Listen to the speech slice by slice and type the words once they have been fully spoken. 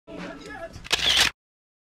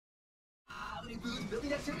holiday foods,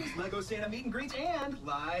 building activities, Lego Santa meet and greets, and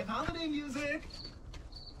live holiday music.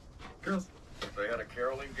 Girls. They had a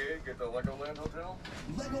caroling gig at the Legoland Hotel?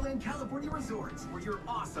 Legoland California Resorts, where your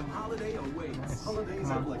awesome holiday awaits. Holidays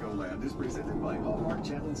at Legoland is presented by Hallmark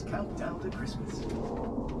Channel's Countdown to Christmas.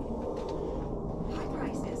 High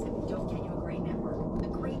prices don't get you a great network. A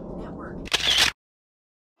great network.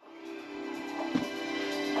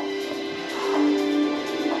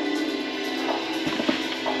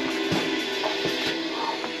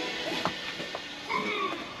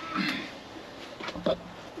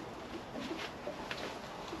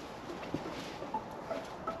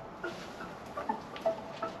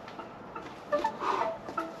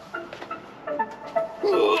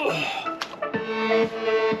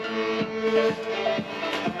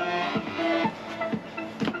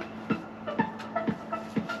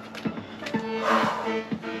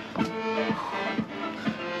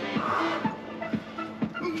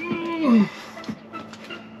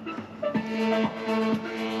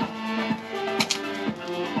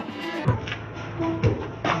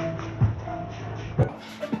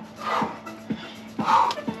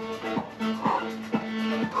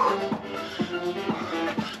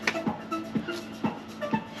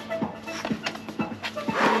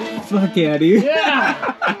 Fuck yeah, dude.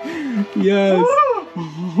 Yeah! Yes.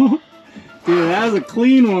 Dude, that was a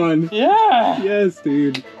clean one. Yeah! Yes,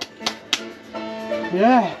 dude.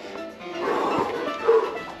 Yeah.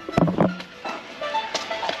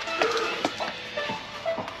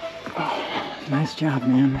 Nice job,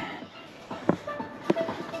 man.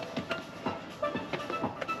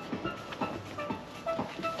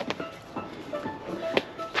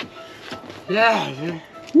 Yeah, dude.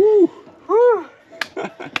 Woo! Woo!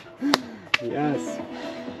 Yes.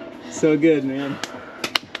 So good, man.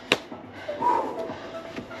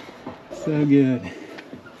 So good.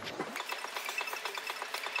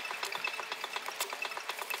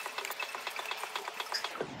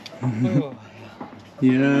 Oh.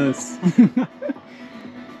 Yes.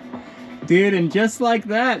 Dude, and just like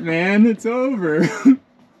that, man, it's over.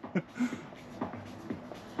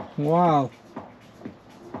 Wow.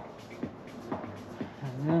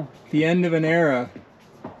 Yeah. The end of an era,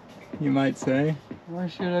 you might say. Where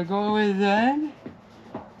should I go with that?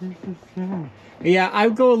 This is sad. Yeah, I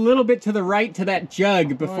would go a little bit to the right to that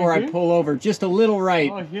jug before I here? pull over. Just a little right.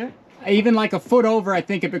 Oh, here? Even like a foot over, I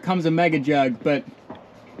think it becomes a mega jug, but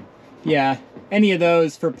yeah, any of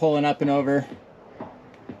those for pulling up and over.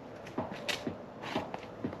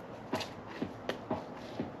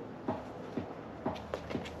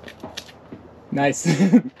 Nice.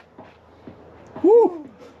 Woo!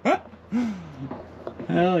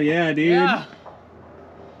 Hell yeah, dude. Yeah.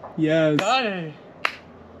 Yes. Got it.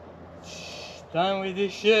 Done with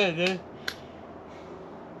this shit, dude.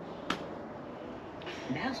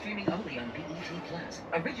 Now streaming only on BET Plus.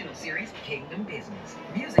 Original series Kingdom Business.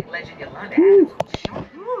 Music legend Yolanda Adams will shock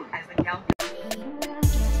you as the count